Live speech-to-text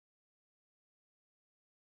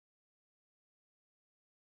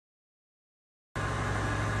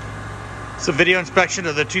So video inspection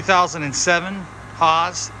of the 2007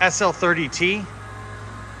 Haas SL30T.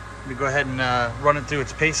 Let me go ahead and run it through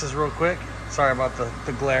its paces real quick. Sorry about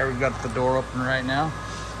the glare. We've got the door open right now.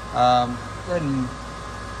 Go ahead and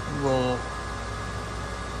we'll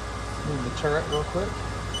move the turret real quick.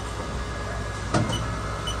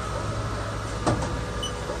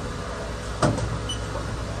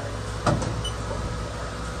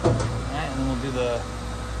 Alright, and then we'll do the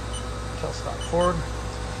tailstock forward.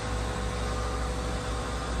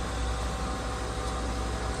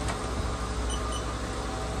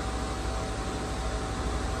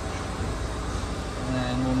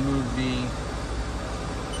 And we'll move the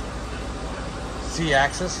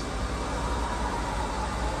Z-axis.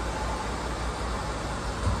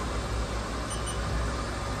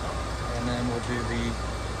 And then we'll do the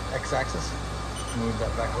X-axis. Move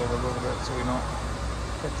that back over a little bit so we don't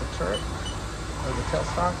hit the turret or the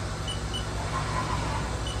tailstock.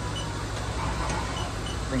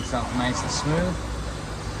 Everything sounds nice and smooth.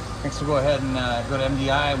 Next we'll go ahead and go to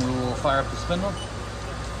MDI and we will fire up the spindle.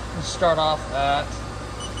 We'll start off at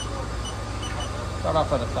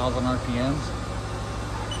 1,000 RPMs.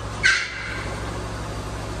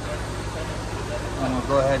 And we'll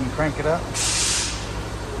go ahead and crank it up.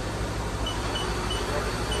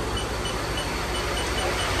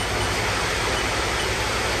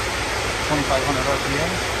 2,500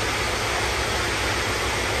 RPMs.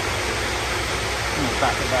 And we'll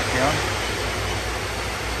back it back down.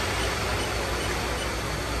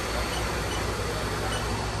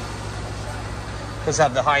 Does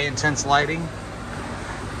have the high intense lighting.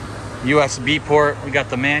 USB port. We got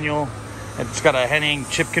the manual. It's got a Henning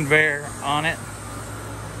chip conveyor on it.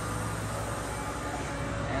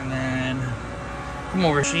 And then come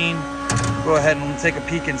over machine. Go ahead and take a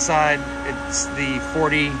peek inside. It's the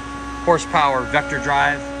 40 horsepower vector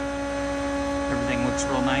drive. Everything looks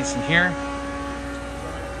real nice in here.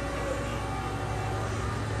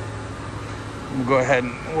 We'll go ahead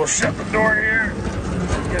and we'll shut the door here.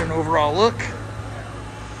 Get an overall look.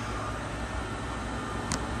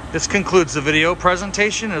 This concludes the video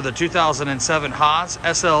presentation of the 2007 Haas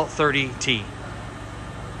SL30T.